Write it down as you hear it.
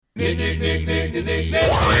Nick, Nick, Nick, Nick, Nick, Nick,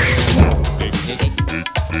 Nick.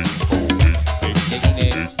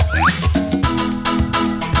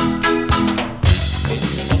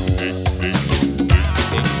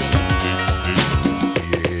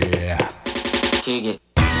 Kick it.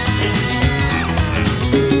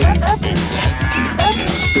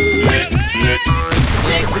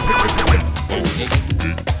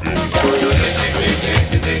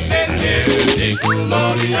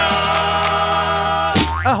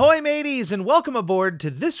 Ahoy, mateys, and welcome aboard to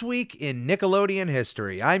This Week in Nickelodeon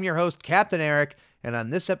History. I'm your host, Captain Eric, and on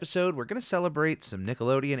this episode, we're going to celebrate some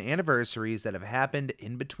Nickelodeon anniversaries that have happened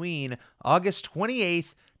in between August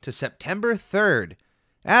 28th to September 3rd,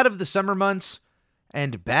 out of the summer months,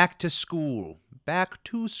 and back to school. Back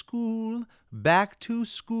to school, back to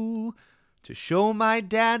school, to show my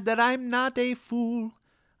dad that I'm not a fool.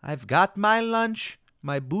 I've got my lunch,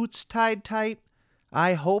 my boots tied tight.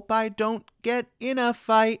 I hope I don't get in a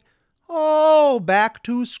fight. Oh, back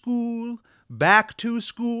to school, back to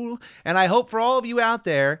school. And I hope for all of you out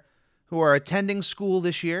there who are attending school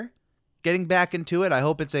this year, getting back into it, I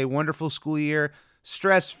hope it's a wonderful school year,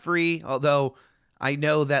 stress-free, although I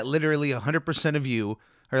know that literally 100% of you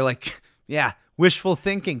are like, yeah, wishful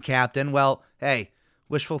thinking, Captain. Well, hey,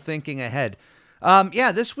 wishful thinking ahead.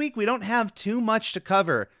 This week we don't have too much to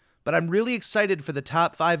cover, but I'm really excited for the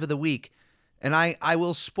top 5 of the week. And I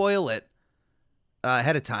will spoil it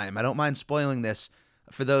ahead of time. I don't mind spoiling this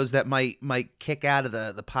for those that might kick out of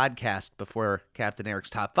the podcast before Captain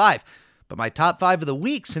Eric's top 5. But my top 5 of the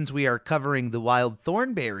week, since we are covering the Wild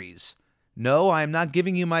Thornberries. No, I'm not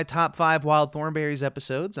giving you my top 5 Wild Thornberries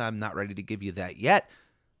episodes. I'm not ready to give you that yet.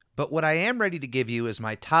 But what I am ready to give you is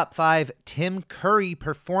my top 5 Tim Curry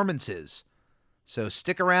performances. So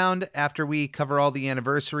stick around after we cover all the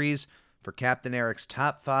anniversaries for Captain Eric's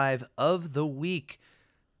top 5 of the week.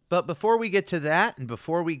 But before we get to that, and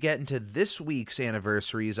before we get into this week's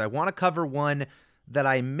anniversaries, I want to cover one that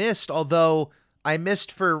I missed, although I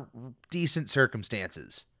missed for decent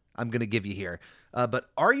circumstances. I'm going to give you here.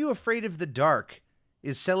 But Are You Afraid of the Dark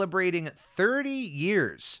is celebrating 30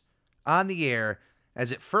 years on the air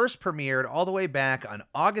as it first premiered all the way back on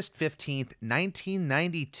August 15th,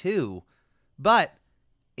 1992. But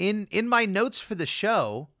in my notes for the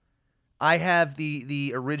show, I have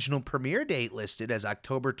the original premiere date listed as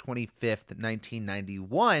October 25th,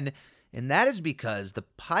 1991, and that is because the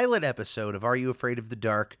pilot episode of Are You Afraid of the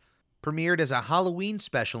Dark premiered as a Halloween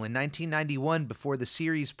special in 1991 before the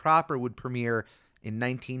series proper would premiere in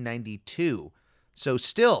 1992. So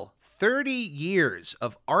still, 30 years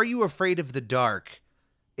of Are You Afraid of the Dark.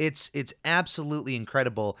 It's absolutely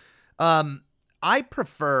incredible. I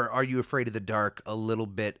prefer Are You Afraid of the Dark a little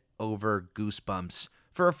bit over Goosebumps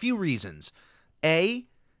for a few reasons. A,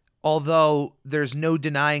 although there's no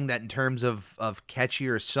denying that in terms of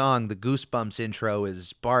catchier song, the Goosebumps intro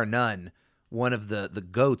is bar none one of the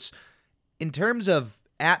GOATs. In terms of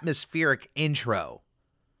atmospheric intro,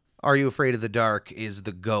 Are You Afraid of the Dark is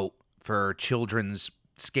the GOAT for children's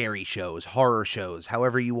scary shows, horror shows,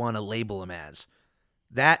 however you want to label them as.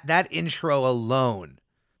 That intro alone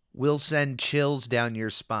will send chills down your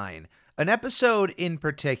spine. An episode in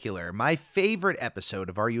particular, my favorite episode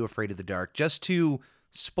of Are You Afraid of the Dark, just to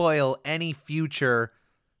spoil any future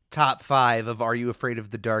top 5 of Are You Afraid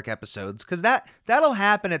of the Dark episodes, because that'll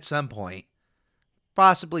happen at some point,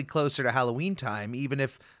 possibly closer to Halloween time, even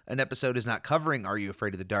if an episode is not covering Are You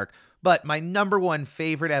Afraid of the Dark. But my number one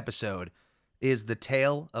favorite episode is The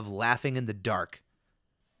Tale of Laughing in the Dark,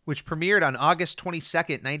 which premiered on August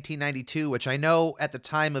 22nd, 1992, which I know at the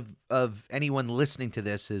time of anyone listening to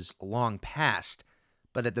this is long past,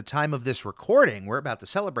 but at the time of this recording, we're about to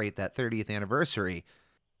celebrate that 30th anniversary.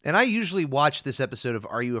 And I usually watch this episode of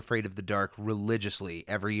Are You Afraid of the Dark religiously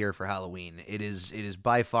every year for Halloween. It is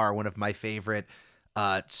by far one of my favorite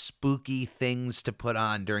spooky things to put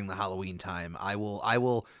on during the Halloween time. I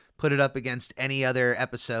will put it up against any other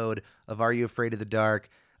episode of Are You Afraid of the Dark,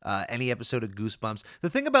 any episode of Goosebumps. The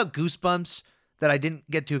thing about Goosebumps that I didn't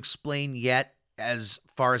get to explain yet as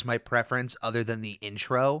far as my preference other than the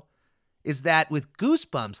intro is that with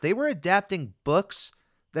Goosebumps, they were adapting books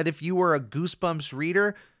that if you were a Goosebumps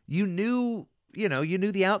reader, you knew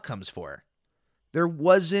the outcomes for. There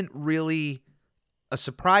wasn't really a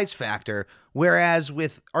surprise factor, whereas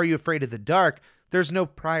with Are You Afraid of the Dark, there's no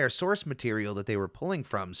prior source material that they were pulling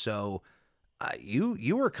from, so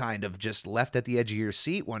you were kind of just left at the edge of your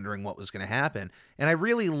seat wondering what was going to happen. And I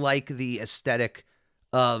really like the aesthetic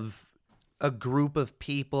of a group of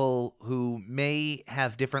people who may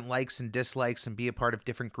have different likes and dislikes and be a part of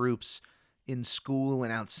different groups in school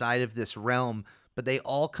and outside of this realm, but they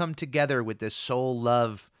all come together with this sole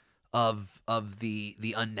love of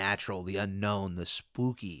the unnatural, the unknown, the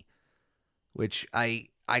spooky, which I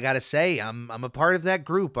got to say I'm a part of that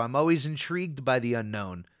group. I'm always intrigued by the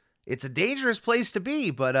unknown. It's a dangerous place to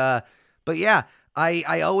be, but yeah,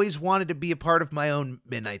 I always wanted to be a part of my own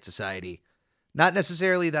Midnight Society. Not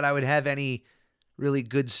necessarily that I would have any really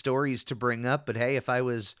good stories to bring up, but hey, if I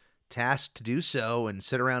was tasked to do so and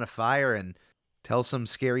sit around a fire and tell some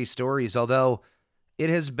scary stories, although it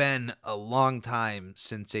has been a long time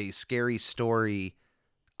since a scary story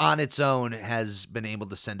on its own has been able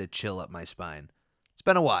to send a chill up my spine. It's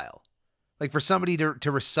been a while. Like for somebody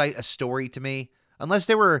to recite a story to me, unless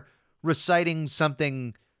they were reciting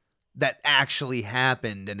something that actually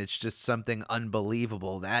happened and it's just something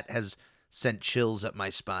unbelievable, that has sent chills up my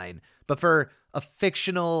spine. But for a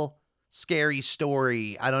fictional, scary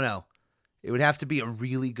story, I don't know. It would have to be a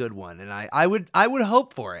really good one, and I would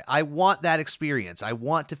hope for it. I want that experience. I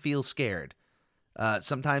want to feel scared.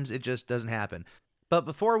 Sometimes it just doesn't happen. But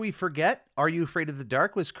before we forget, Are You Afraid of the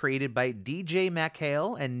Dark was created by DJ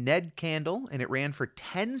MacHale and Ned Candle, and it ran for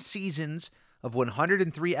 10 seasons of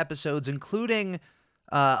 103 episodes, including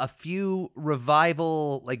a few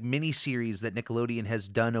revival miniseries that Nickelodeon has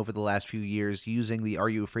done over the last few years using the Are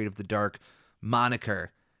You Afraid of the Dark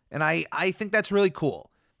moniker. And I think that's really cool.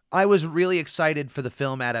 I was really excited for the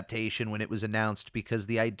film adaptation when it was announced because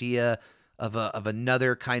the idea of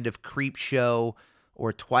another kind of creep show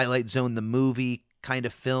or Twilight Zone the movie kind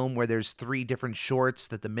of film where there's 3 different shorts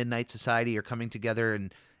that the Midnight Society are coming together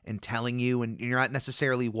and telling you, and you're not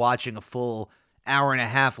necessarily watching a full hour and a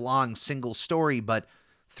half long single story, but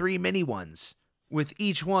 3 mini ones, with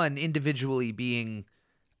each one individually being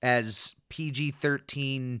as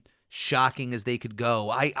PG-13 shocking as they could go.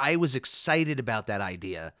 I was excited about that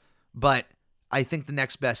idea, but I think the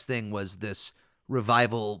next best thing was this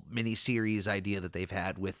revival miniseries idea that they've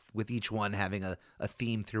had with each one having a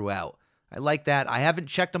theme throughout. I like that. I haven't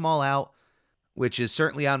checked them all out, which is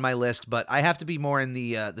certainly on my list, but I have to be more in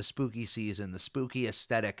the spooky season, the spooky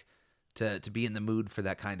aesthetic to be in the mood for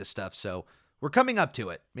that kind of stuff. So we're coming up to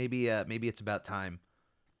it. Maybe it's about time.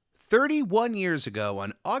 31 years ago,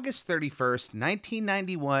 on August 31st,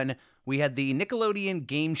 1991, we had the Nickelodeon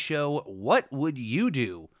game show What Would You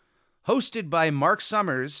Do? Hosted by Mark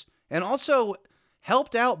Summers, and also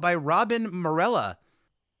helped out by Robin Morella,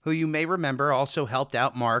 who you may remember also helped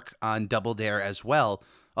out Mark on Double Dare as well,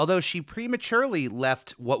 although she prematurely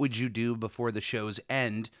left What Would You Do before the show's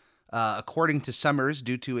end, according to Summers,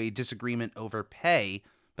 due to a disagreement over pay,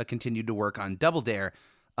 but continued to work on Double Dare.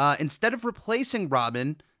 Instead of replacing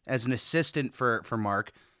Robin as an assistant for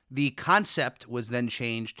Mark, the concept was then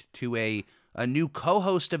changed to a new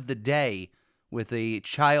co-host of the day, with a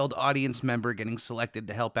child audience member getting selected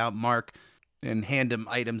to help out Mark and hand him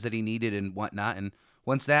items that he needed and whatnot. And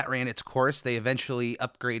once that ran its course, they eventually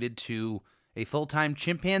upgraded to a full-time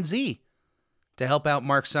chimpanzee to help out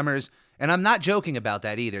Mark Summers. And I'm not joking about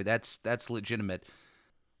that either. That's legitimate.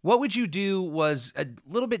 What Would You Do was a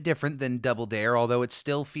little bit different than Double Dare, although it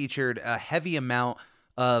still featured a heavy amount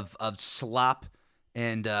of slop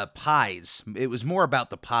and pies. It was more about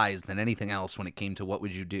the pies than anything else when it came to What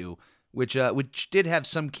Would You Do, which did have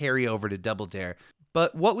some carryover to Double Dare.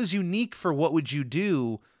 But what was unique for What Would You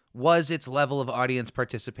Do was its level of audience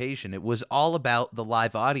participation. It was all about the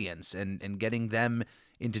live audience and getting them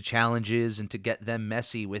into challenges and to get them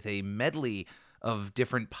messy with a medley of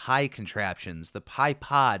different pie contraptions: the pie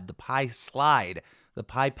pod, the pie slide, the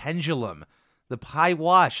pie pendulum, the pie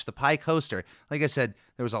wash, the pie coaster. Like I said,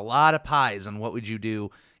 there was a lot of pies on What Would You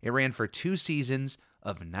Do. It ran for 2 seasons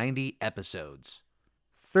of 90 episodes.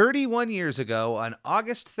 31 years ago, on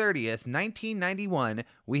August 30th, 1991,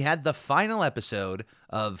 we had the final episode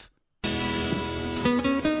of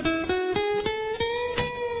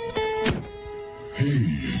Hey,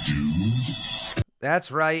 dude. That's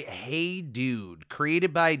right, Hey Dude.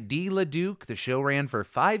 Created by D. LeDuc, the show ran for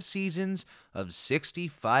 5 seasons of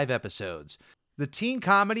 65 episodes. The teen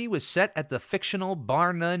comedy was set at the fictional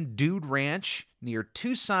Bar None Dude Ranch near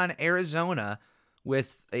Tucson, Arizona,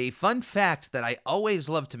 with a fun fact that I always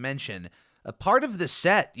love to mention. A part of the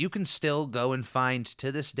set you can still go and find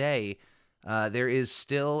to this day. There is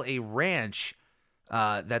still a ranch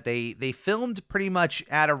that they filmed pretty much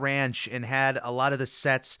at a ranch and had a lot of the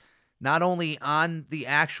sets not only on the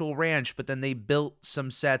actual ranch, but then they built some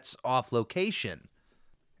sets off location.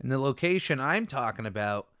 And the location I'm talking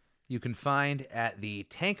about you can find at the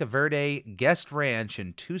Tanca Verde Guest Ranch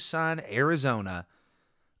in Tucson, Arizona.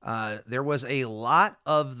 There was a lot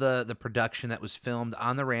of the production that was filmed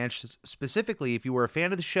on the ranch. Specifically, if you were a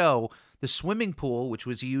fan of the show, the swimming pool, which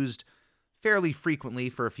was used fairly frequently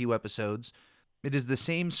for a few episodes, It is the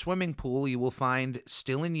same swimming pool you will find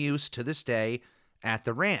still in use to this day at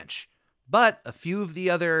the ranch. But a few of the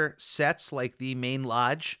other sets, like the main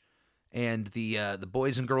lodge and the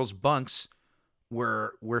boys and girls bunks,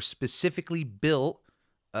 were specifically built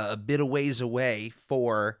a bit a ways away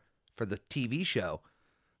for the TV show.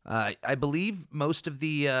 I believe most of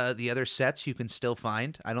the other sets you can still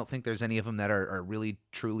find. I don't think there's any of them that are really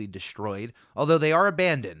truly destroyed, although they are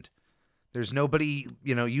abandoned. There's nobody,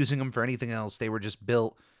 using them for anything else. They were just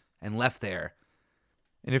built and left there.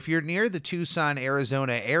 And if you're near the Tucson,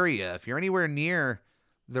 Arizona area, if you're anywhere near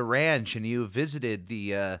the ranch and you visited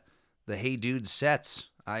the Hey Dude sets,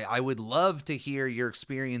 I would love to hear your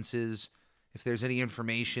experiences. If there's any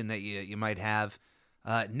information that you might have,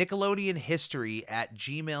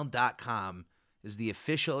 NickelodeonHistory@gmail.com is the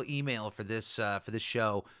official email for this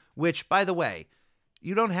show. Which, by the way,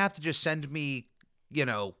 you don't have to just send me,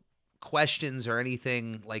 questions or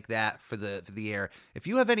anything like that for the air. If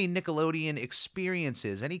you have any Nickelodeon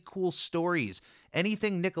experiences, any cool stories,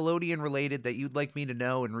 anything Nickelodeon related that you'd like me to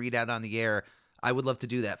know and read out on the air, I would love to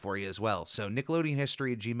do that for you as well. So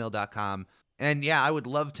NickelodeonHistory@gmail.com. And yeah, I would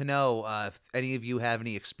love to know if any of you have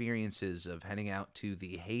any experiences of heading out to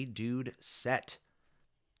the Hey Dude set.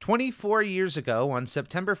 24 years ago, on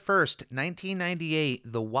September 1st,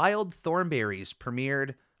 1998, The Wild Thornberries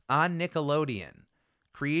premiered on Nickelodeon.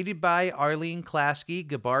 Created by Arlene Klasky,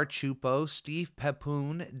 Gabar Chupo, Steve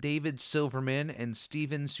Pepoon, David Silverman, and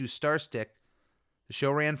Steven Sustarstik, the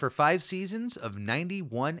show ran for 5 seasons of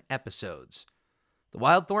 91 episodes. The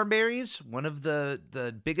Wild Thornberries, one of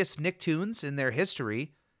the biggest Nicktoons in their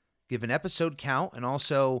history, give an episode count, and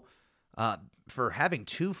also for having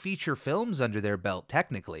 2 feature films under their belt,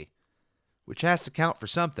 technically, which has to count for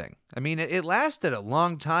something. I mean, it lasted a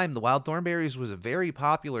long time. The Wild Thornberries was a very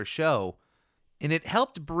popular show, and it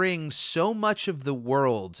helped bring so much of the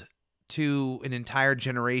world to an entire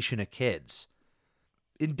generation of kids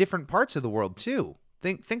in different parts of the world too.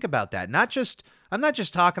 Think about that. I'm not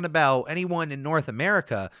just talking about anyone in North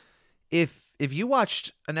America. If you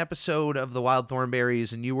watched an episode of The Wild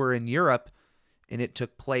Thornberries and you were in Europe and it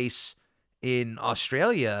took place in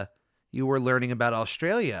Australia, you were learning about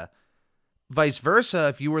Australia. Vice versa,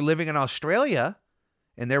 if you were living in Australia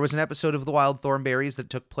and there was an episode of The Wild Thornberries that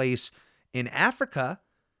took place in Africa,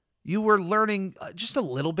 you were learning just a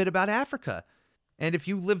little bit about Africa. And if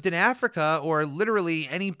you lived in Africa or literally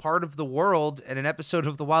any part of the world and an episode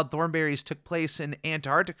of The Wild Thornberries took place in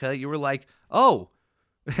Antarctica, you were like, oh,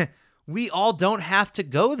 we all don't have to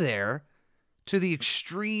go there to the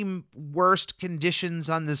extreme worst conditions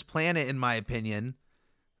on this planet, in my opinion.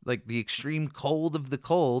 Like the extreme cold of the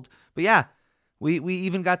cold. But yeah, we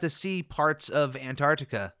even got to see parts of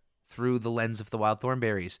Antarctica through the lens of The Wild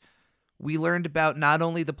Thornberries. We learned about not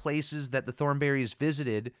only the places that the Thornberries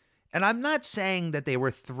visited, and I'm not saying that they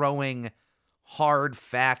were throwing hard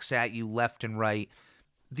facts at you left and right.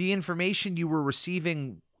 The information you were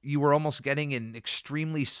receiving, you were almost getting in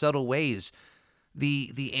extremely subtle ways.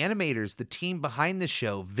 The animators, the team behind the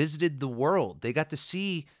show, visited the world. They got to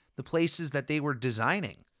see the places that they were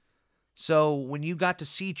designing. So when you got to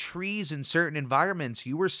see trees in certain environments,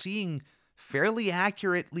 you were seeing fairly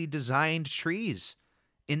accurately designed trees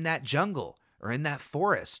in that jungle or in that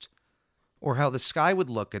forest, or how the sky would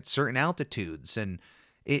look at certain altitudes. And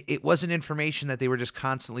it wasn't information that they were just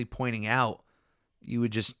constantly pointing out. You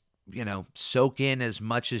would just, soak in as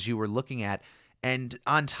much as you were looking at. And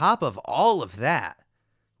on top of all of that,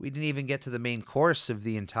 we didn't even get to the main course of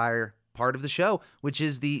the entire part of the show, which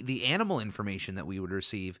is the animal information that we would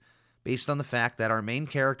receive based on the fact that our main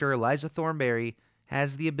character, Eliza Thornberry,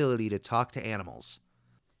 has the ability to talk to animals.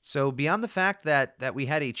 So beyond the fact that we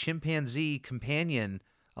had a chimpanzee companion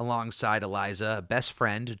alongside Eliza, a best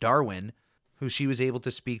friend, Darwin, who she was able to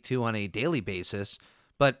speak to on a daily basis,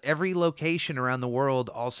 but every location around the world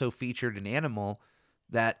also featured an animal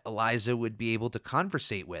that Eliza would be able to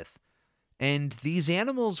conversate with. And these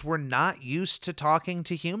animals were not used to talking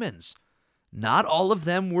to humans. Not all of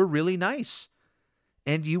them were really nice.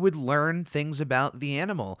 And you would learn things about the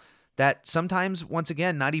animal that sometimes, once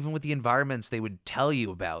again, not even with the environments they would tell you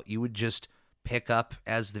about, you would just pick up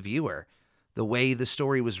as the viewer. The way the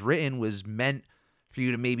story was written was meant for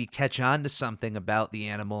you to maybe catch on to something about the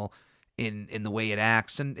animal in the way it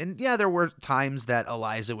acts. And yeah, there were times that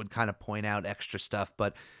Eliza would kind of point out extra stuff,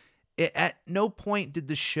 but at no point did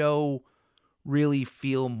the show really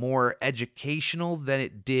feel more educational than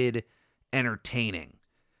it did entertaining.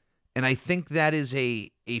 And I think that is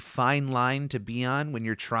a fine line to be on when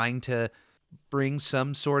you're trying to bring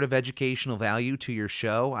some sort of educational value to your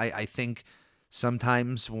show. I think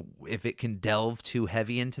sometimes if it can delve too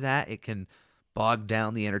heavy into that, it can bog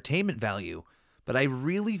down the entertainment value. But I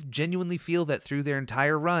really genuinely feel that through their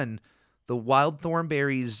entire run, the Wild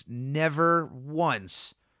Thornberries never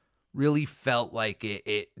once really felt like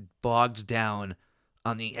it bogged down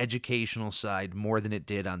on the educational side more than it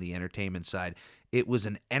did on the entertainment side. It was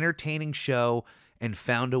an entertaining show and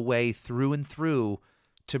found a way through and through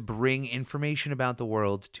to bring information about the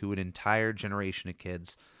world to an entire generation of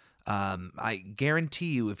kids. I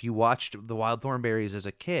guarantee you, if you watched The Wild Thornberries as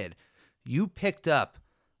a kid, you picked up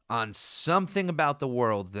on something about the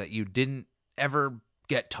world that you didn't ever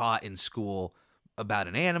get taught in school about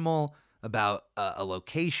an animal, about a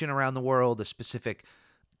location around the world, a specific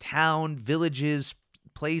town, villages,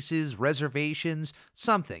 places, reservations,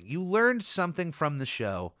 something. You learned something from the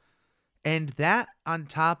show. And that, on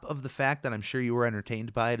top of the fact that I'm sure you were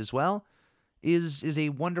entertained by it as well, is a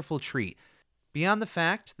wonderful treat. Beyond the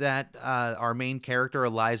fact that our main character,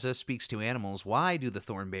 Eliza, speaks to animals, why do the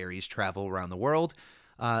Thornberries travel around the world?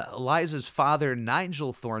 Eliza's father,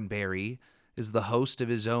 Nigel Thornberry, is the host of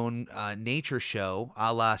his own nature show,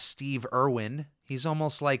 a la Steve Irwin. He's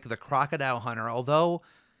almost like the crocodile hunter, although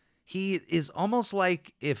he is almost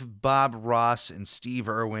like if Bob Ross and Steve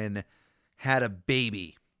Irwin had a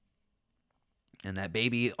baby, and that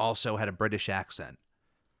baby also had a British accent.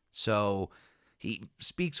 So he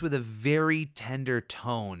speaks with a very tender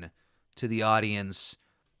tone to the audience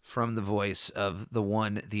from the voice of the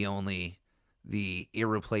one, the only, the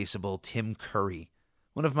irreplaceable Tim Curry,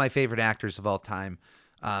 one of my favorite actors of all time.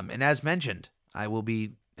 And as mentioned, I will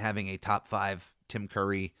be having a top 5 Tim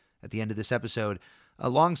Curry at the end of this episode.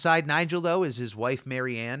 Alongside Nigel, though, is his wife,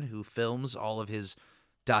 Marianne, who films all of his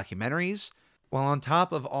documentaries, while on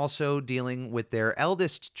top of also dealing with their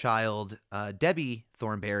eldest child, Debbie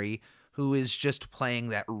Thornberry, who is just playing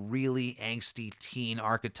that really angsty teen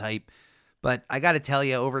archetype. But I got to tell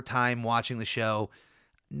you, over time watching the show,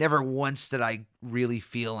 never once did I really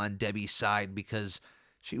feel on Debbie's side, because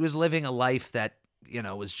she was living a life that,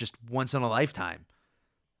 was just once in a lifetime,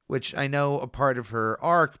 which I know a part of her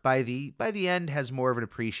arc by the end has more of an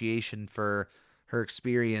appreciation for her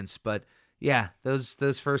experience. But yeah,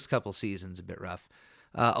 those first couple seasons a bit rough.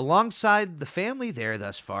 Alongside the family there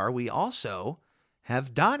thus far, we also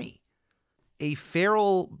have Donnie, a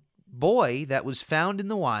feral boy that was found in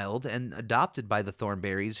the wild and adopted by the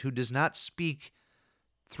Thornberries, who does not speak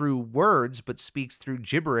through words but speaks through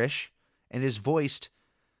gibberish, and is voiced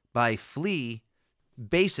by Flea,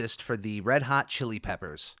 bassist for the Red Hot Chili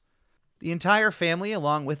Peppers. The entire family,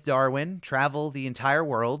 along with Darwin, travel the entire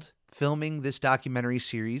world filming this documentary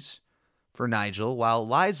series for Nigel, while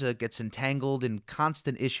Liza gets entangled in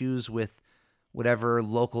constant issues with whatever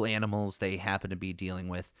local animals they happen to be dealing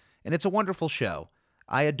with. And it's a wonderful show.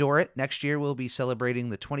 I adore it. Next year we'll be celebrating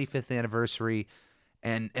the 25th anniversary.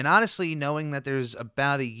 And honestly, knowing that there's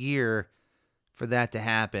about a year for that to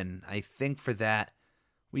happen, I think for that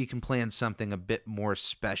we can plan something a bit more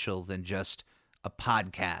special than just a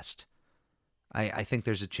podcast. I think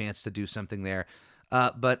there's a chance to do something there.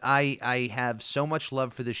 But I have so much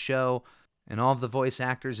love for the show and all of the voice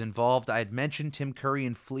actors involved. I had mentioned Tim Curry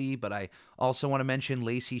and Flea, but I also want to mention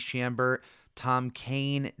Lacey Chambert, Tom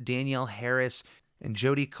Kane, Danielle Harris, and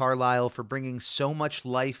Jody Carlisle for bringing so much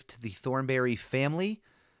life to the Thornberry family,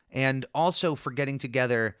 and also for getting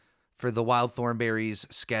together for the Wild Thornberries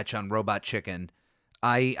sketch on Robot Chicken.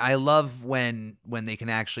 I love when they can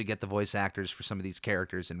actually get the voice actors for some of these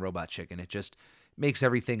characters in Robot Chicken. It just makes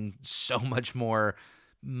everything so much more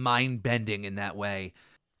mind-bending in that way.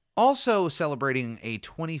 Also celebrating a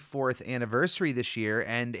 24th anniversary this year,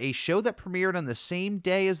 and a show that premiered on the same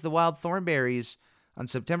day as the Wild Thornberries on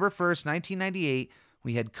September 1st, 1998,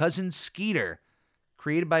 we had Cousin Skeeter,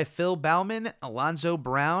 created by Phil Bauman, Alonzo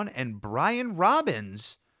Brown, and Brian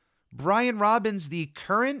Robbins. Brian Robbins, the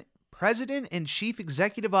current president and chief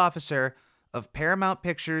executive officer of Paramount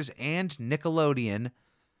Pictures and Nickelodeon.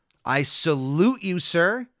 I salute you,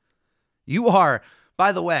 sir. You are,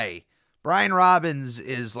 by the way, Brian Robbins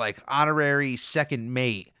is like honorary second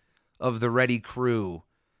mate of the Ready crew.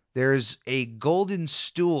 There's a golden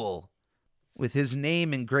stool with his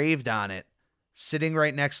name engraved on it, sitting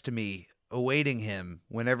right next to me, awaiting him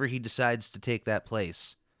whenever he decides to take that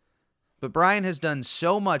place. But Brian has done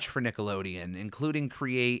so much for Nickelodeon, including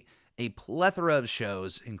create a plethora of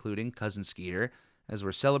shows, including Cousin Skeeter, as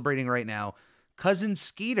we're celebrating right now. Cousin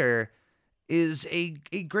Skeeter is a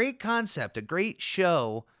great concept, a great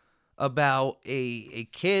show about a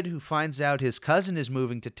kid who finds out his cousin is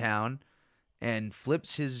moving to town and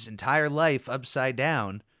flips his entire life upside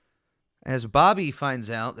down, as Bobby finds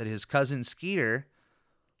out that his cousin Skeeter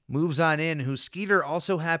moves on in, who Skeeter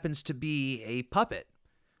also happens to be a puppet.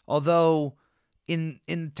 Although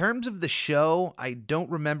In terms of the show, I don't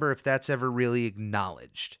remember if that's ever really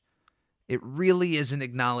acknowledged. It really isn't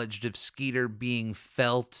acknowledged of Skeeter being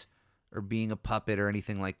felt or being a puppet or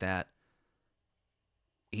anything like that.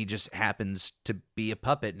 He just happens to be a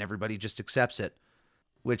puppet and everybody just accepts it,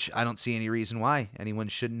 which I don't see any reason why anyone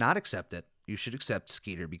should not accept it. You should accept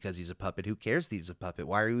Skeeter because he's a puppet. Who cares that he's a puppet?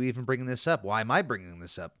 Why are you even bringing this up? Why am I bringing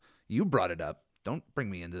this up? You brought it up. Don't bring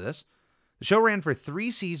me into this. The show ran for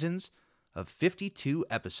 3 seasons of 52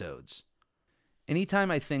 episodes. Anytime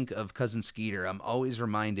I think of Cousin Skeeter, I'm always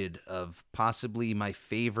reminded of possibly my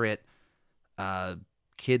favorite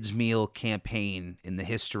kids' meal campaign in the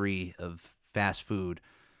history of fast food.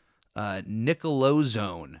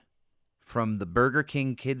 Nickelodeon from the Burger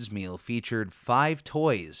King kids' meal featured 5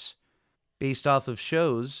 toys based off of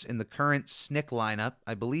shows in the current Snick lineup.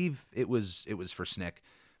 I believe it was for Snick.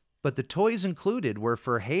 But the toys included were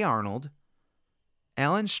for Hey Arnold,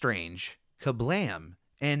 Alan Strange, Kablam,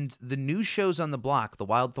 and the new shows on the block, The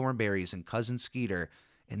Wild Thornberries and Cousin Skeeter.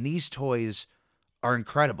 And these toys are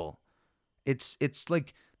incredible. It's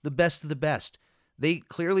like the best of the best. They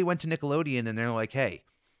clearly went to Nickelodeon and they're like, hey,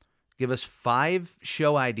 give us 5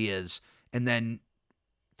 show ideas and then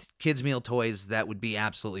kids' meal toys that would be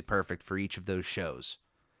absolutely perfect for each of those shows.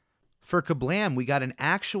 For Kablam, we got an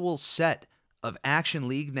actual set of Action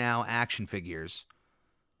League Now action figures.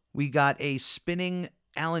 We got a spinning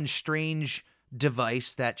Alan Strange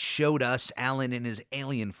device that showed us Alan in his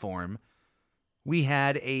alien form. We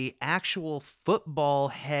had a actual football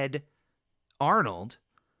head Arnold,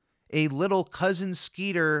 a little Cousin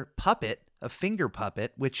Skeeter puppet, a finger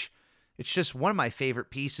puppet, which it's just one of my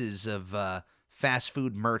favorite pieces of fast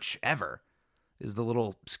food merch ever, is the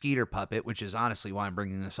little Skeeter puppet, which is honestly why I'm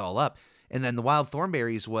bringing this all up. And then the Wild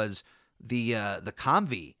Thornberries was the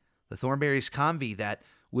Comvy, the Thornberries Comvy that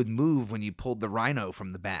would move when you pulled the rhino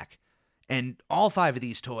from the back. And all 5 of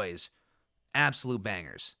these toys, absolute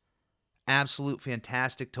bangers. Absolute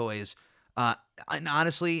fantastic toys. And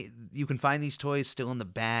honestly, you can find these toys still in the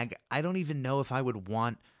bag. I don't even know if I would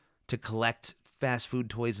want to collect fast food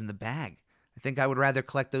toys in the bag. I think I would rather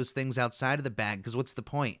collect those things outside of the bag, because what's the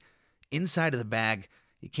point? Inside of the bag,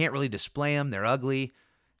 you can't really display them. They're ugly.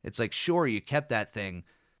 It's like, sure, you kept that thing.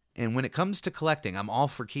 And when it comes to collecting, I'm all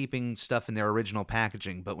for keeping stuff in their original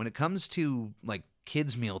packaging. But when it comes to like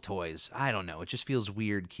kids' meal toys, I don't know. It just feels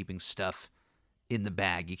weird keeping stuff in the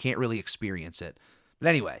bag. You can't really experience it. But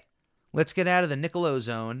anyway, let's get out of the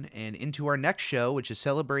Nickelodeon and into our next show, which is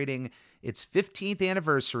celebrating its 15th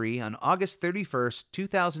anniversary. On August 31st,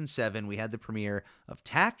 2007, we had the premiere of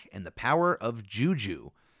Tak and the Power of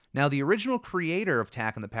Juju. Now, the original creator of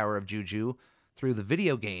Tak and the Power of Juju through the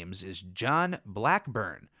video games is John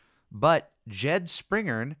Blackburn, but Jed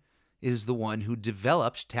Springern is the one who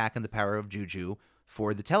developed Tak and the Power of Juju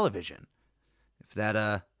for the television. If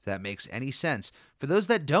that makes any sense. For those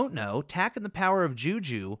that don't know, Tak and the Power of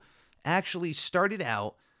Juju actually started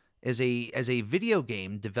out as a video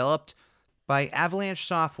game developed by Avalanche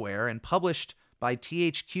Software and published by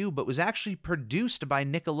THQ, but was actually produced by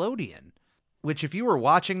Nickelodeon. Which, if you were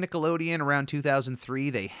watching Nickelodeon around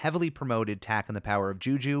 2003, they heavily promoted Tak and the Power of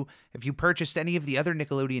Juju. If you purchased any of the other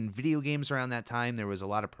Nickelodeon video games around that time, there was a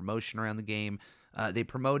lot of promotion around the game. They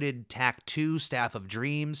promoted Tak 2, Staff of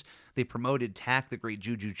Dreams. They promoted Tak, The Great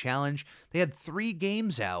Juju Challenge. They had 3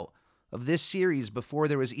 games out of this series before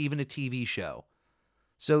there was even a TV show.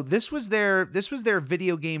 So this was their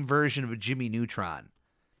video game version of a Jimmy Neutron,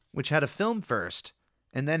 which had a film first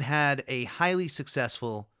and then had a highly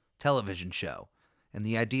successful television show. And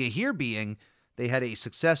the idea here being they had a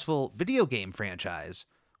successful video game franchise,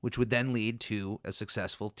 which would then lead to a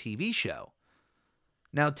successful TV show.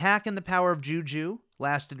 Now, Tak and the Power of Juju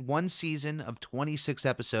lasted 1 season of 26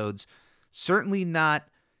 episodes. Certainly not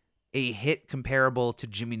a hit comparable to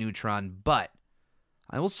Jimmy Neutron, but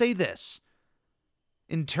I will say this.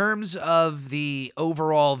 In terms of the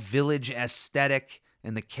overall village aesthetic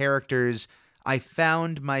and the characters, I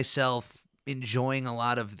found myself enjoying a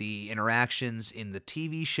lot of the interactions in the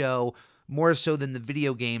TV show, more so than the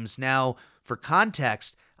video games. Now, for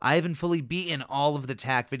context, I haven't fully beaten all of the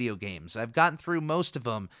Tak video games. I've gotten through most of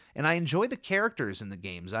them, and I enjoy the characters in the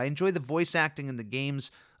games. I enjoy the voice acting in the games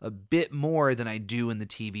a bit more than I do in the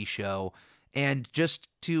TV show. And just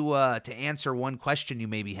to answer one question you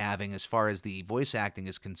may be having as far as the voice acting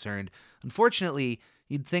is concerned, unfortunately,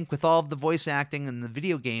 you'd think with all of the voice acting in the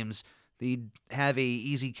video games, they'd have a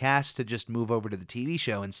easy cast to just move over to the TV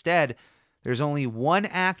show. Instead, there's only one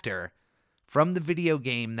actor from the video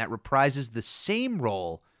game that reprises the same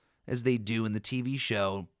role as they do in the TV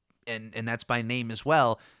show, and that's by name as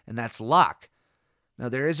well, and that's Locke. Now,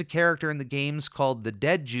 there is a character in the games called the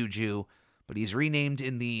Dead Juju, but he's renamed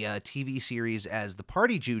in the TV series as the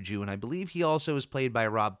Party Juju, and I believe he also is played by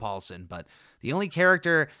Rob Paulson. But the only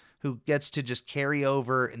character who gets to just carry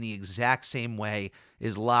over in the exact same way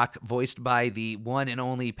is Locke, voiced by the one and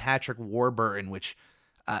only Patrick Warburton, which,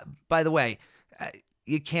 by the way,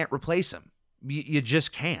 you can't replace him. You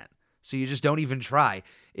just can't. So you just don't even try.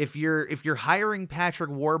 If you're hiring Patrick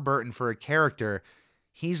Warburton for a character,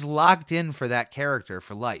 he's locked in for that character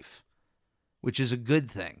for life, which is a good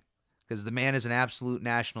thing because the man is an absolute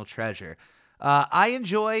national treasure. I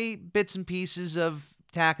enjoy bits and pieces of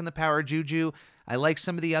Tak and the Power of Juju. I like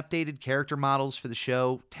some of the updated character models for the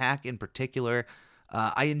show, Tak in particular.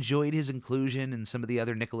 I enjoyed his inclusion in some of the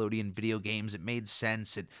other Nickelodeon video games. It made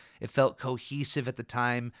sense. It felt cohesive at the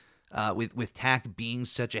time. With Tak being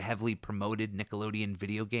such a heavily promoted Nickelodeon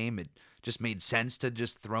video game, it just made sense to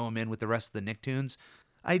just throw him in with the rest of the Nicktoons.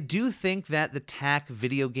 I do think that the Tak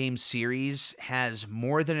video game series has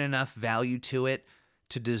more than enough value to it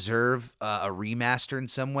to deserve a remaster in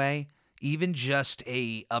some way. Even just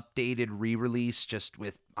a updated re-release just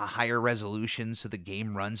with a higher resolution so the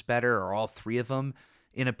game runs better, or all three of them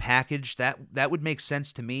in a package, that would make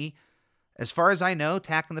sense to me. As far as I know,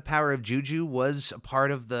 Tak and the Power of Juju was a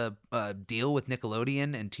part of the deal with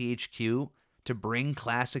Nickelodeon and THQ to bring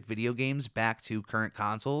classic video games back to current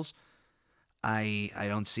consoles. I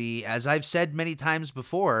don't see, as I've said many times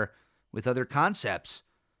before with other concepts,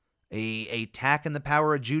 a Tak and the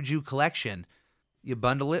Power of Juju collection. You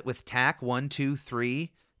bundle it with Tak 1, 2,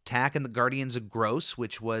 3, Tak and the Guardians of Gross,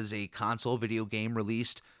 which was a console video game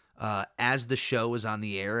released as the show was on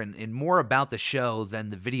the air, and more about the show than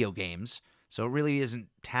the video games. So it really isn't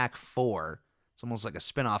Tak 4. It's almost like a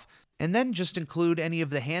spinoff. And then just include any of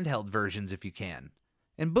the handheld versions if you can.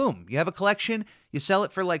 And boom, you have a collection. You sell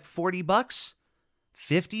it for like $40,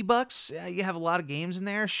 $50. You have a lot of games in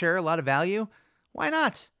there. Sure, a lot of value. Why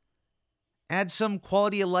not? Add some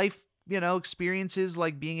quality of life, experiences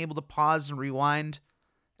like being able to pause and rewind.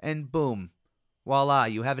 And boom, voila,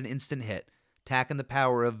 you have an instant hit. Tak and the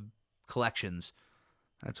Power of Collections.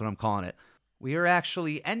 That's what I'm calling it. We are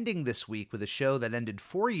actually ending this week with a show that ended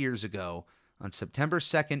 4 years ago on September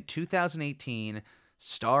 2nd, 2018,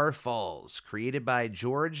 Star Falls, created by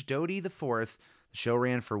George Doty IV. The show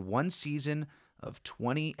ran for one season of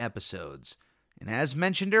 20 episodes. And as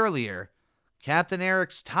mentioned earlier, Captain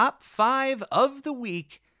Eric's top 5 of the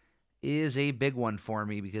week is a big one for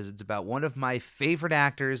me because it's about one of my favorite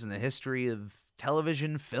actors in the history of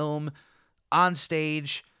television, film, on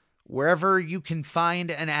stage, wherever you can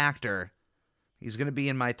find an actor. He's going to be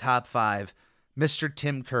in my top 5, Mr.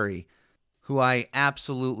 Tim Curry, who I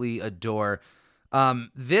absolutely adore.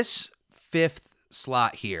 This 5th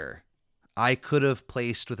slot here, I could have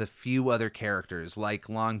placed with a few other characters, like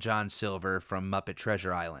Long John Silver from Muppet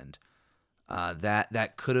Treasure Island.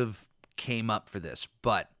 That could have came up for this,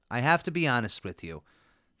 but I have to be honest with you.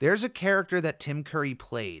 There's a character that Tim Curry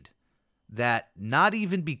played that not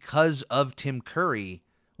even because of Tim Curry,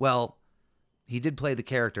 well, he did play the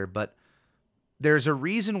character, but there's a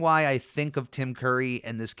reason why I think of Tim Curry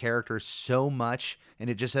and this character so much, and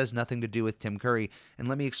it just has nothing to do with Tim Curry. And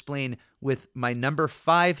let me explain with my number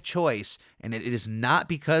 5 choice, and it is not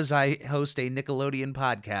because I host a Nickelodeon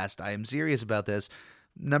podcast. I am serious about this.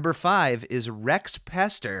 Number 5 is Rex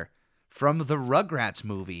Pester from the Rugrats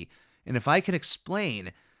movie. And if I can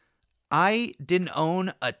explain, I didn't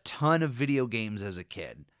own a ton of video games as a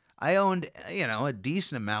kid. I owned, a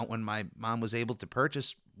decent amount when my mom was able to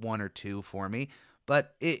purchase one or two for me,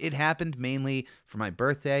 but it happened mainly for my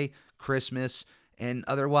birthday, Christmas, and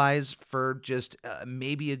otherwise for just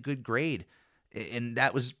maybe a good grade. And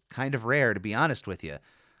that was kind of rare, to be honest with you.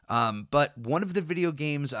 But one of the video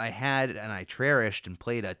games I had and I cherished and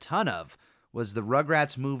played a ton of was the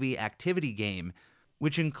Rugrats movie activity game,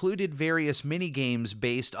 which included various mini-games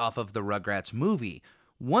based off of the Rugrats movie.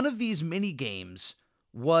 One of these mini-games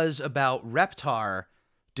was about Reptar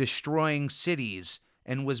destroying cities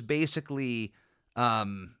and was basically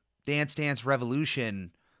Dance Dance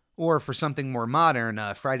Revolution, or for something more modern,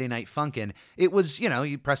 Friday Night Funkin'. It was,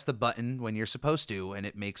 you press the button when you're supposed to, and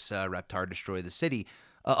it makes Reptar destroy the city.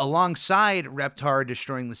 Alongside Reptar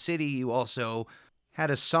destroying the city, you also had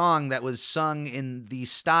a song that was sung in the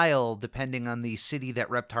style depending on the city that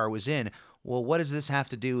Reptar was in. Well, what does this have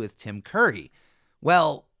to do with Tim Curry?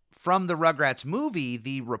 Well, from the Rugrats movie,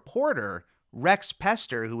 the reporter, Rex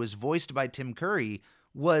Pester, who was voiced by Tim Curry,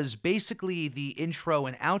 was basically the intro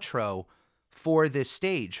and outro for this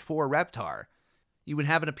stage, for Reptar. You would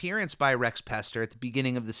have an appearance by Rex Pester at the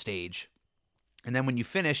beginning of the stage, and then when you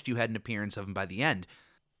finished, you had an appearance of him by the end.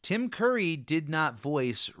 Tim Curry did not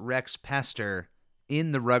voice Rex Pester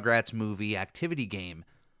in the Rugrats movie activity game,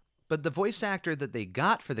 But the voice actor that they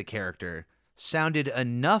got for the character sounded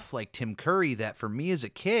enough like Tim Curry that for me as a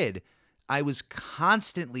kid, I was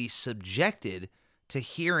constantly subjected to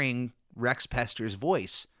hearing Rex Pester's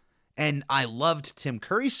voice. And I loved Tim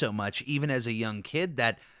Curry so much, even as a young kid,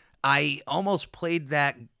 that I almost played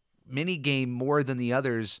that mini game more than the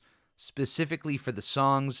others, specifically for the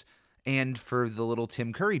songs and for the little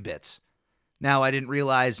Tim Curry bits. Now, I didn't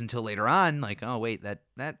realize until later on, like, oh, wait,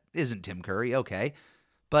 that isn't Tim Curry. Okay.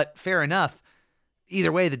 But fair enough. Either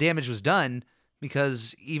way, the damage was done,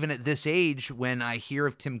 because even at this age, when I hear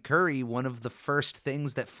of Tim Curry, one of the first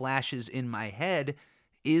things that flashes in my head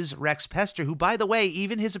is Rex Pester, who, by the way,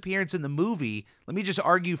 even his appearance in the movie, let me just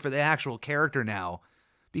argue for the actual character now,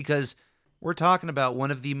 because we're talking about one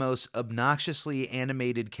of the most obnoxiously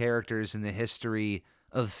animated characters in the history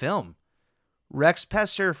of film. Rex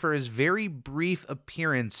Pester, for his very brief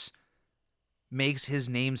appearance, makes his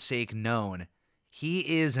namesake known.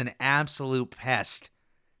 He is an absolute pest.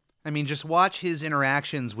 I mean, just watch his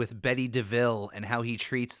interactions with Betty DeVille and how he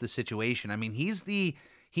treats the situation. I mean, he's the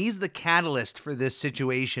catalyst for this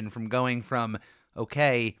situation, from going from,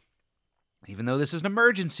 okay, even though this is an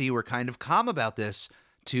emergency, we're kind of calm about this,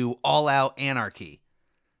 to all-out anarchy.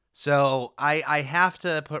 So I have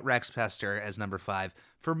to put Rex Pester as number 5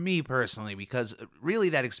 for me personally, because really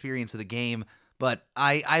that experience of the game, but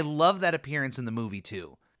I love that appearance in the movie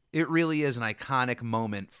too. It really is an iconic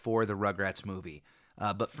moment for the Rugrats movie.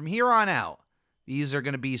 But from here on out, these are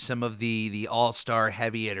going to be some of the all-star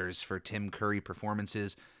heavy hitters for Tim Curry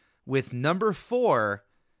performances. With number 4,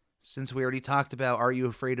 since we already talked about Are You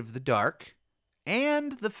Afraid of the Dark,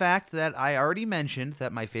 and the fact that I already mentioned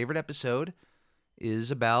that my favorite episode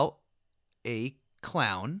is about a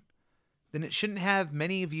clown, then it shouldn't have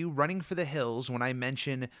many of you running for the hills when I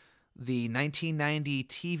mention the 1990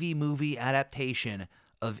 TV movie adaptation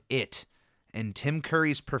of It, and Tim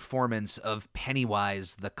Curry's performance of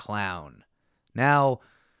Pennywise the Clown. Now,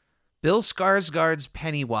 Bill Skarsgård's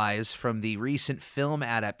Pennywise from the recent film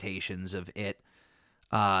adaptations of It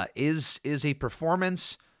is a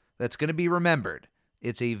performance that's going to be remembered.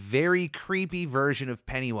 It's a very creepy version of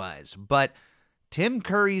Pennywise, but Tim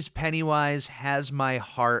Curry's Pennywise has my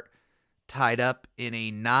heart tied up in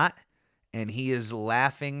a knot, and he is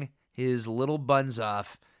laughing his little buns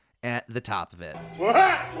off at the top of it.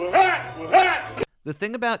 The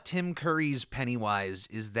thing about Tim Curry's Pennywise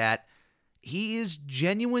is that he is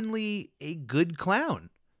genuinely a good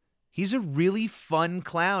clown. He's a really fun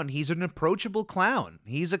clown. He's an approachable clown.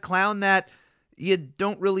 He's a clown that you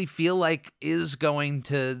don't really feel like is going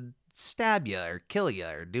to stab you or kill you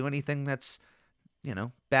or do anything that's,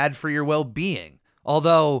 bad for your well-being.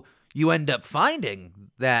 Although you end up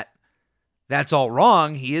finding that that's all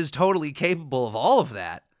wrong. He is totally capable of all of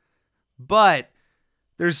that. But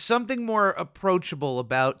there's something more approachable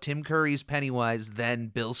about Tim Curry's Pennywise than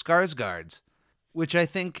Bill Skarsgård's, which I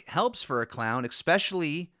think helps for a clown,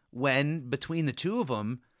 especially when, between the two of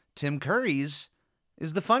them, Tim Curry's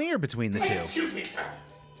is the funnier between the two. Excuse me, sir.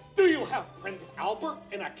 Do you have Prince Albert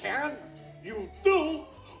in a can? You do?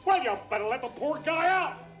 Well, you better let the poor guy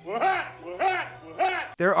out.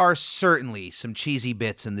 There are certainly some cheesy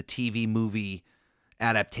bits in the TV movie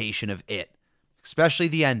adaptation of It, especially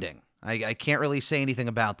the ending. I can't really say anything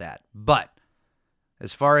about that. But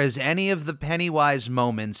as far as any of the Pennywise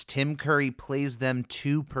moments, Tim Curry plays them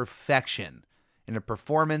to perfection in a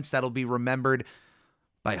performance that'll be remembered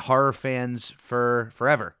by horror fans for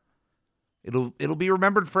forever. It'll be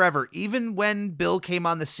remembered forever. Even when Bill came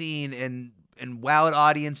on the scene and wowed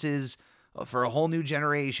audiences for a whole new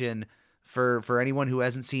generation, for anyone who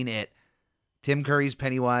hasn't seen It, Tim Curry's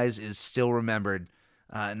Pennywise is still remembered.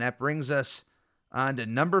 And that brings us on to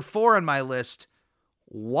number 4 on my list,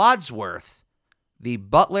 Wadsworth, the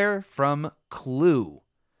butler from Clue.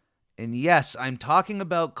 And yes, I'm talking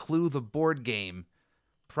about Clue the board game,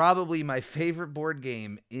 probably my favorite board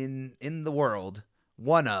game in the world.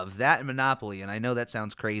 One of that and Monopoly, and I know that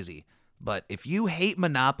sounds crazy, but if you hate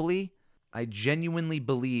Monopoly, I genuinely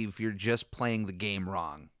believe you're just playing the game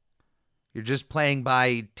wrong. You're just playing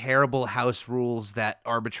by terrible house rules that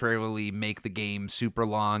arbitrarily make the game super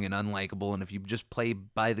long and unlikable, and if you just play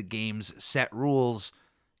by the game's set rules,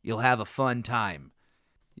 you'll have a fun time.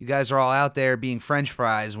 You guys are all out there being French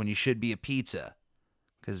fries when you should be a pizza,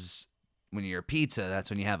 because when you're a pizza, that's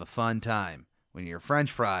when you have a fun time. When you're French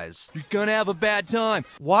fries, You're gonna have a bad time.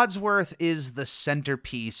 Wadsworth is the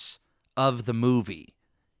centerpiece of the movie.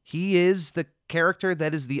 He is the character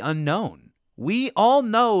that is the unknown. We all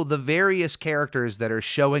know the various characters that are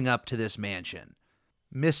showing up to this mansion.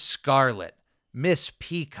 Miss Scarlet, Miss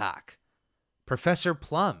Peacock, Professor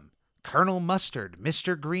Plum, Colonel Mustard,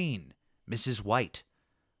 Mr. Green, Mrs. White.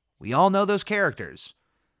 We all know those characters.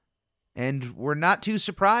 And we're not too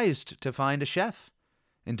surprised to find a chef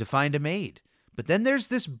and to find a maid. But then there's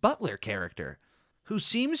this butler character who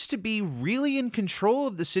seems to be really in control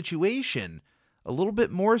of the situation, a little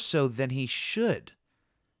bit more so than he should.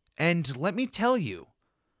 And let me tell you,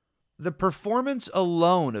 the performance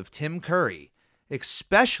alone of Tim Curry,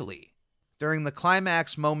 especially during the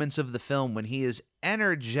climax moments of the film when he is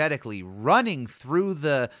energetically running through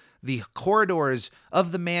the corridors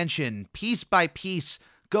of the mansion, piece by piece,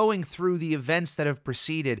 going through the events that have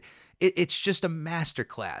preceded, it's just a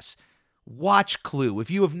masterclass. Watch Clue. If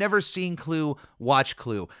you have never seen Clue, watch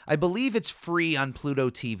Clue. I believe it's free on Pluto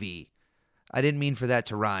TV. I didn't mean for that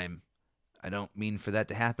to rhyme. I don't mean for that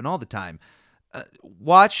to happen all the time.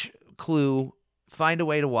 Watch Clue. Find a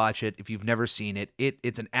way to watch it if you've never seen it.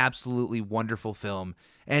 It's an absolutely wonderful film.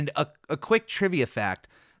 And a quick trivia fact,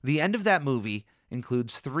 the end of that movie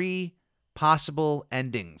includes 3 possible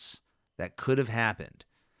endings that could have happened.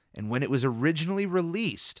 And when it was originally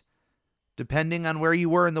released, depending on where you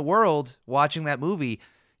were in the world watching that movie,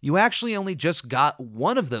 you actually only just got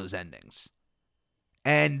one of those endings.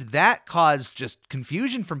 And that caused just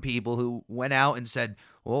confusion from people who went out and said,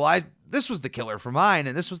 well, this was the killer for mine,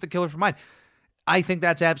 and this was the killer for mine. I think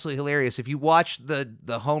that's absolutely hilarious. If you watch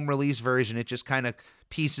the home release version, it just kind of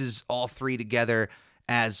pieces all 3 together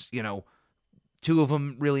as, 2 of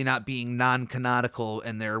them really not being non-canonical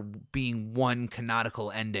and there being one canonical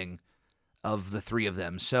ending of the 3 of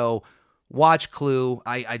them. So watch Clue.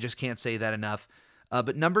 I just can't say that enough.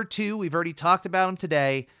 But number 2, we've already talked about him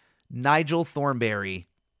today, Nigel Thornberry.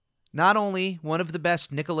 Not only one of the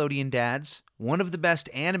best Nickelodeon dads, one of the best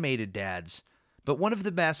animated dads, but one of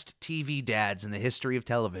the best TV dads in the history of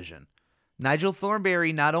television. Nigel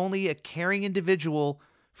Thornberry, not only a caring individual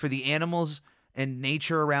for the animals and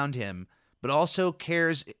nature around him, but also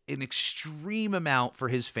cares an extreme amount for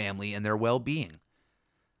his family and their well-being.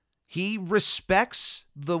 He respects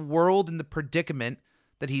the world and the predicament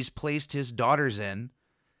that he's placed his daughters in.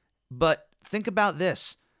 But think about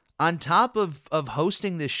this. On top of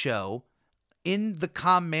hosting this show in the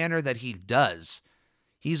calm manner that he does,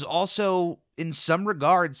 he's also, in some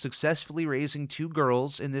regards, successfully raising 2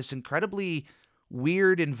 girls in this incredibly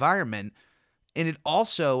weird environment. And it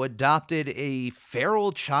also adopted a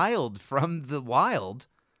feral child from the wild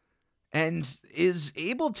and is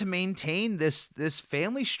able to maintain this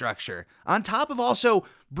family structure on top of also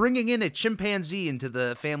bringing in a chimpanzee into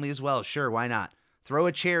the family as well. Sure, why not? Throw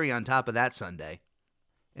a cherry on top of that sundae.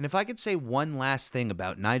 And if I could say one last thing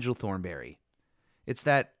about Nigel Thornberry, it's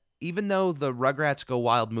that even though the Rugrats Go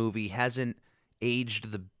Wild movie hasn't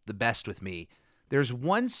aged the best with me, there's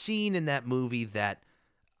one scene in that movie that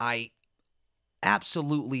I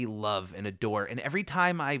absolutely love and adore. And every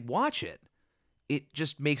time I watch it, it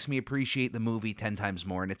just makes me appreciate the movie 10 times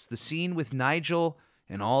more. And it's the scene with Nigel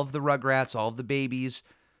and all of the Rugrats, all of the babies,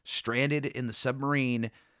 stranded in the submarine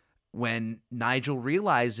when Nigel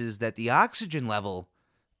realizes that the oxygen level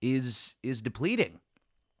is depleting.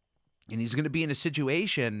 And he's going to be in a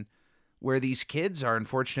situation where these kids are,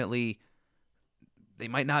 unfortunately, they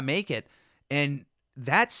might not make it. And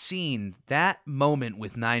that scene, that moment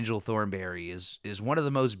with Nigel Thornberry is one of the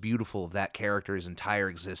most beautiful of that character's entire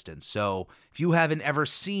existence. So if you haven't ever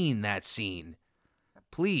seen that scene,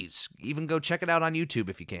 please even go check it out on YouTube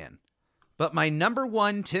if you can. But my number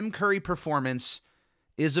 1 Tim Curry performance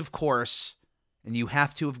is, of course, and you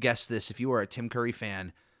have to have guessed this if you are a Tim Curry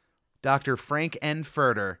fan, Dr. Frank N.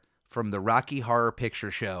 Furter from the Rocky Horror Picture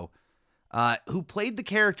Show, who played the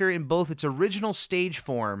character in both its original stage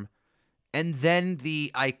form and then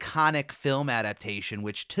the iconic film adaptation,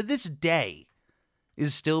 which to this day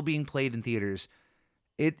is still being played in theaters.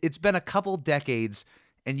 It's been a couple decades,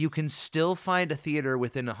 and you can still find a theater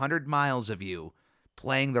within 100 miles of you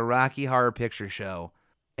playing the Rocky Horror Picture Show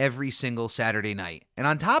every single Saturday night. And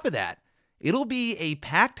on top of that, it'll be a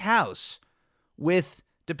packed house with,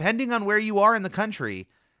 depending on where you are in the country,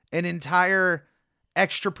 an entire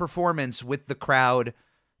extra performance with the crowd,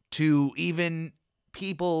 to even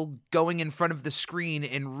people going in front of the screen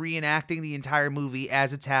and reenacting the entire movie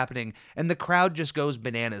as it's happening, and the crowd just goes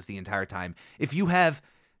bananas the entire time. If you have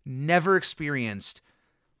never experienced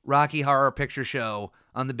Rocky Horror Picture Show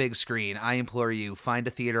on the big screen, I implore you, find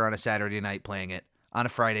a theater on a Saturday night playing it, on a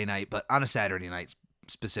Friday night, but on a Saturday night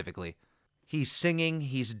specifically. He's singing,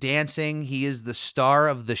 he's dancing, he is the star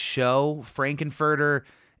of the show. Frankenfurter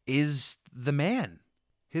is the man.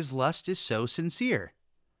 His lust is so sincere.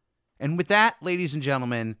 And with that, ladies and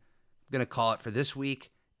gentlemen, I'm going to call it for this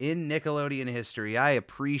week in Nickelodeon history. I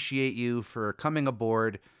appreciate you for coming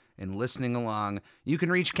aboard and listening along. You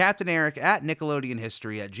can reach Captain Eric at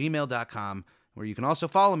NickelodeonHistory@gmail.com. where you can also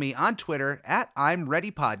follow me on Twitter at I'm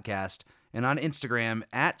Ready Podcast and on Instagram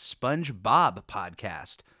at SpongeBob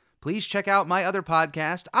Podcast. Please check out my other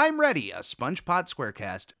podcast, I'm Ready, a SpongePod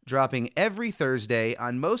Squarecast, dropping every Thursday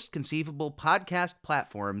on most conceivable podcast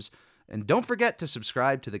platforms. And don't forget to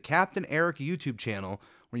subscribe to the Captain Eric YouTube channel,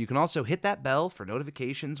 where you can also hit that bell for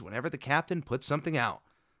notifications whenever the Captain puts something out.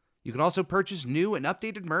 You can also purchase new and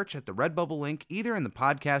updated merch at the Redbubble link either in the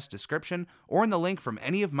podcast description or in the link from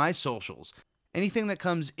any of my socials. Anything that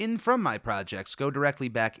comes in from my projects go directly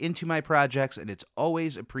back into my projects, and it's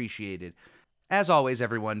always appreciated. As always,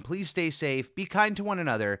 everyone, please stay safe, be kind to one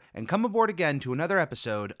another, and come aboard again to another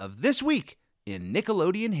episode of This Week in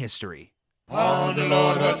Nickelodeon History. On the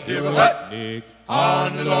Lord Hut, here a hut, Nick.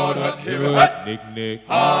 On the Lord Hut, here a hut, Nick, Nick.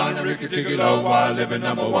 On the Ricky Ticky Low, while living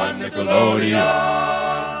 #1 Nickelodeon.